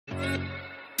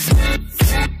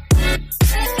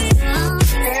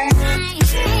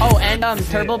mind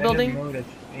turbo building? Mode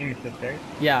aim assist, right?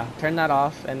 Yeah, turn that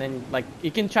off, and then like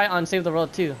you can try on Save the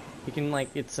World too. You can like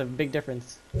it's a big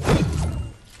difference.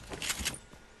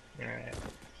 Alright.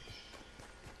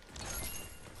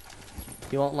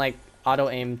 You won't like auto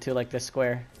aim to like the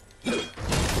square.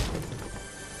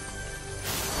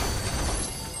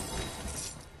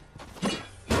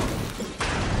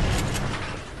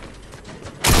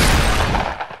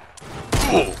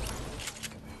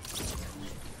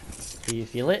 Do you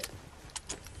feel it?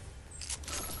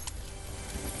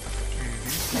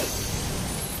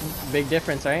 Big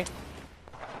difference, right?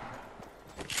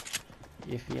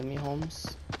 You feel me,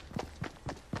 Holmes?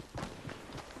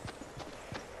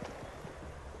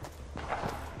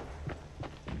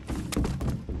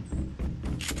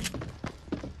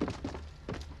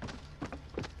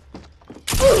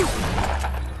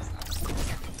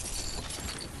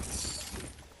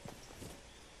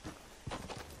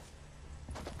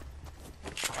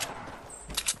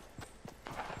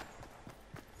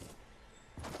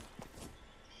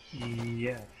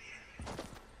 Yes.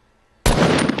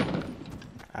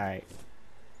 Alright.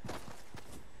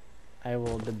 I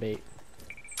will debate.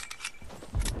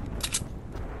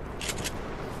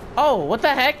 Oh, what the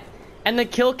heck? And the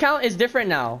kill count is different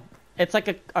now. It's like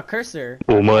a cursor.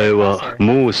 お前は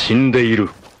もう死んでいる。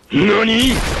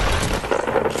何?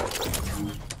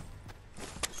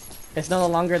 It's no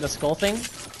longer the skull thing.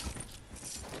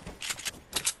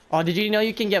 Oh, did you know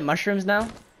you can get mushrooms now?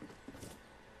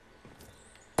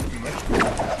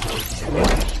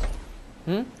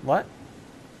 What?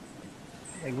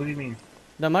 Like, what do you mean?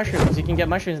 The mushrooms. You can get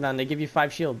mushrooms now and they give you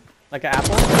 5 shield. Like an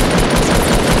apple. You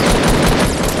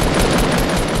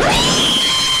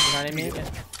know what I mean?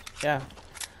 Yeah.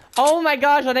 Oh my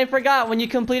gosh, and I forgot. When you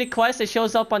complete a quest, it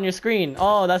shows up on your screen.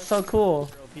 Oh, that's so cool.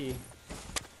 I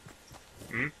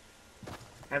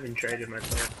haven't tried it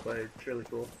myself, but it's really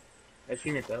cool. I've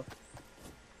seen it though.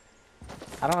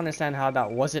 I don't understand how that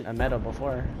wasn't a meta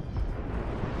before.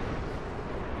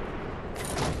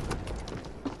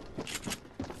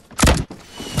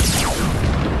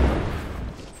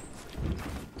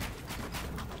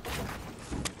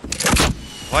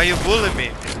 Why you bullying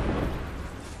me?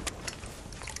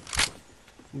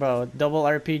 Bro, double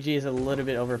RPG is a little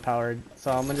bit overpowered,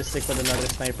 so I'm gonna just stick with another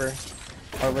sniper.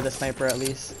 Or with a sniper at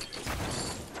least.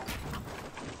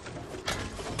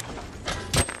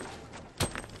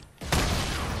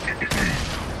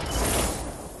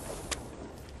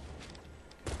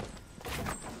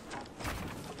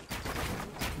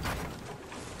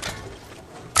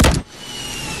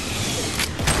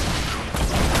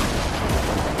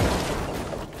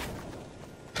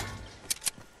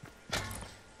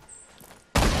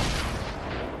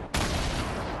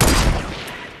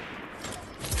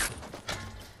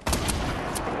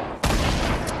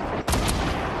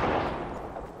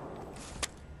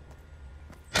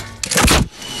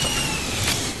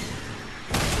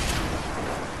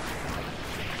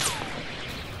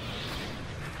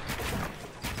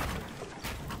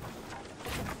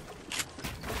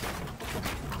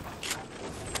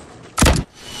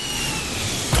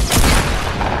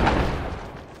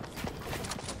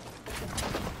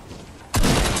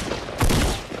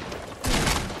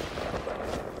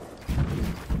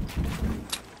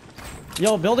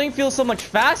 Yo, building feels so much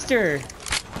faster.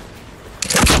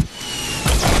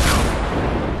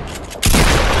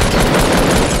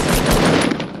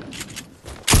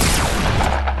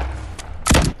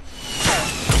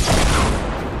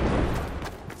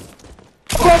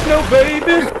 Fuck no,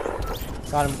 baby!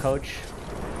 Got him, coach.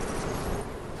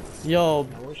 Yo,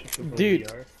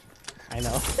 dude. I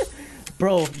know.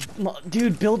 Bro,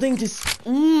 dude, building just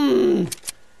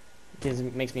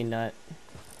makes me nut.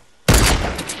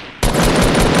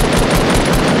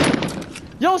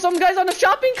 Yo, some guy's on a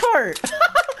shopping cart.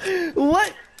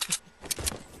 What?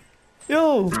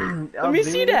 Yo, let me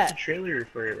see that. There's a trailer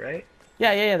for it, right?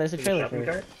 Yeah. There's a trailer for it.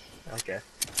 Cart? Okay.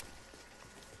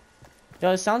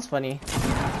 Yo, it sounds funny.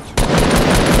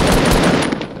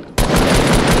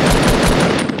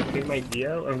 Same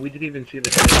idea, and we didn't even see the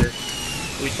trailer.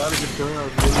 We thought it was going on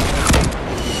really fast.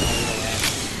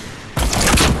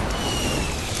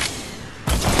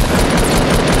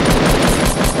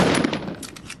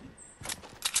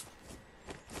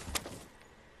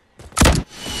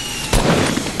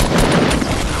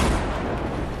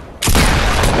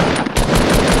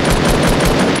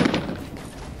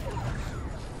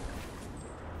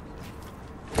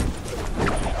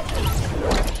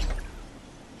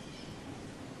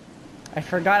 I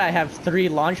forgot I have 3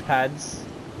 launch pads.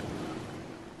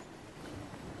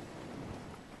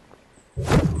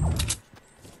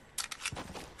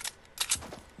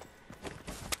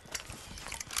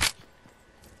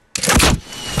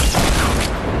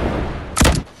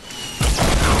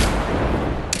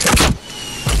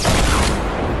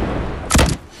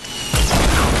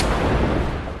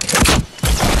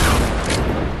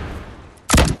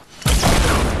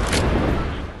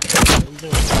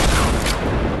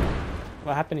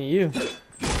 What happened to you?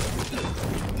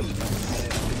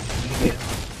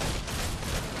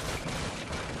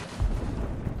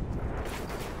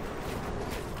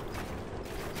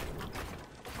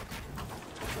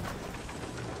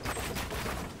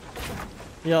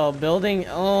 Yo, building,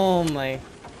 oh my,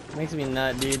 makes me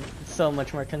nut, dude. It's so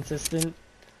much more consistent.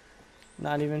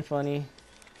 Not even funny.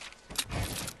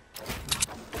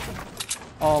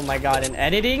 Oh my god, and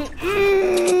editing?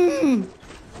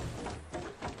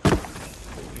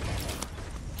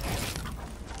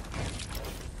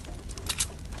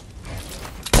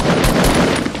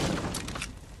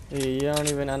 Dude, you don't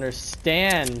even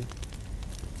understand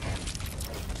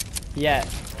yet.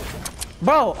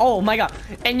 Bro, oh my god.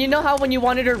 And you know how when you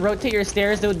wanted to rotate your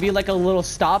stairs, there would be like a little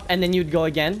stop and then you'd go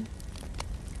again?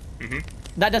 Mm-hmm.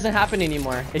 That doesn't happen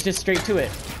anymore. It's just straight to it.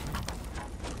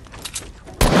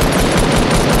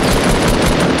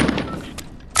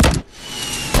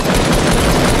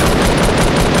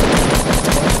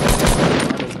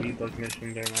 Those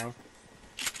missions there now.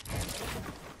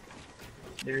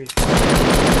 There is.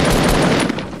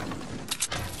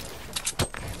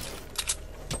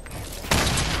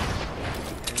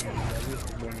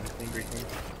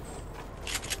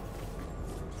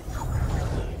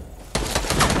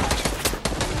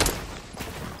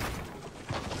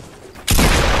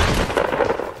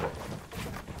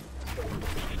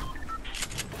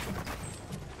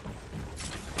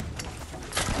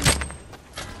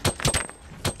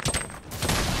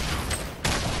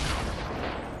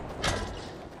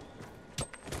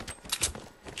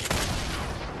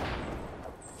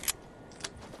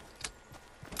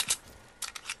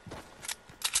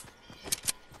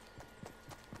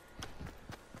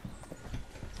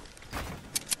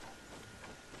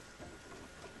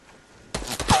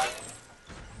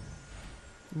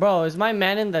 Bro, is my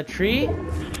man in the tree?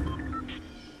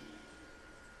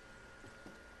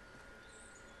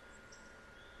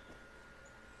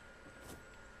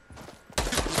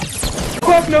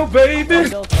 Fuck no, baby! Let me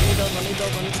build.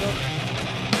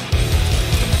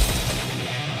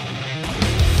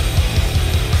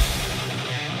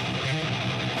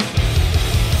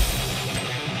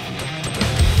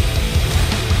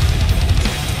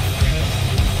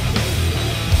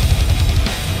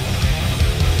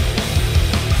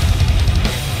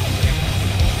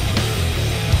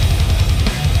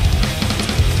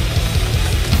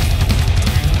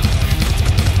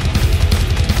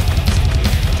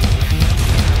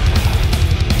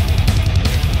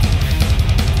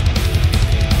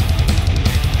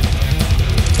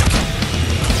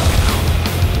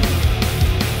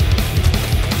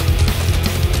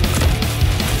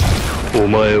お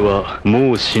前は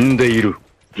もう死んでいる。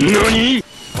何?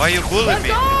 Why you bullying me?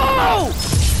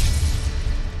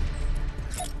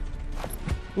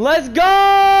 Let's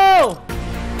go!